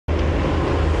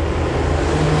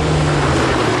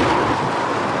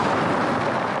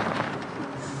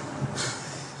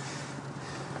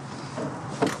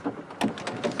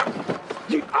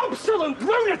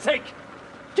drunk lunatic!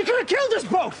 You could have killed us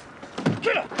both!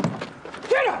 Get up!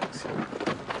 Get up!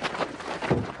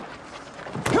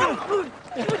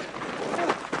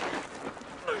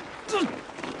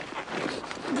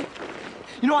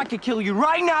 You know, I could kill you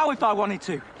right now if I wanted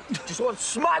to. Just one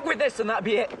smack with this and that'd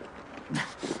be it.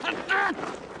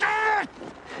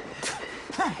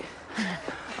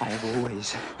 I have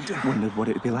always wondered what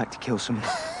it would be like to kill someone.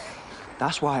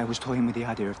 That's why I was toying with the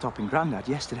idea of topping Grandad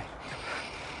yesterday.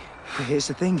 But here's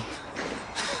the thing.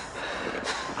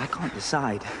 I can't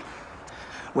decide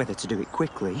whether to do it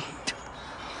quickly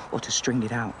or to string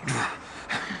it out.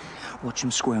 Watch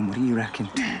him squirm. What do you reckon?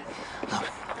 Look,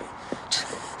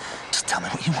 just tell me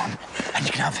what you want and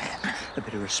you can have it. A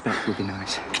bit of respect would be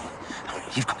nice.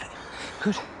 You've got it.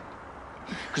 Good.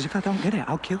 Because if I don't get it,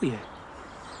 I'll kill you.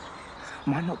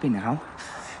 Might not be now,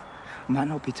 might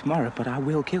not be tomorrow, but I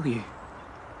will kill you.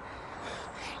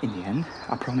 In the end,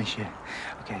 I promise you.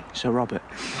 Okay, so Robert,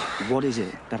 what is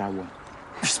it that I want?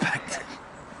 Respect.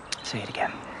 Say it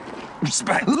again.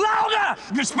 Respect. Louder!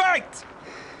 Respect!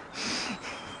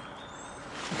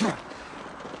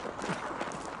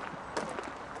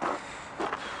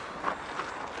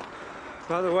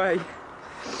 By the way,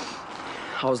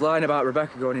 I was lying about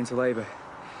Rebecca going into labour.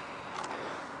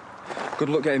 Good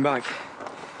luck getting back.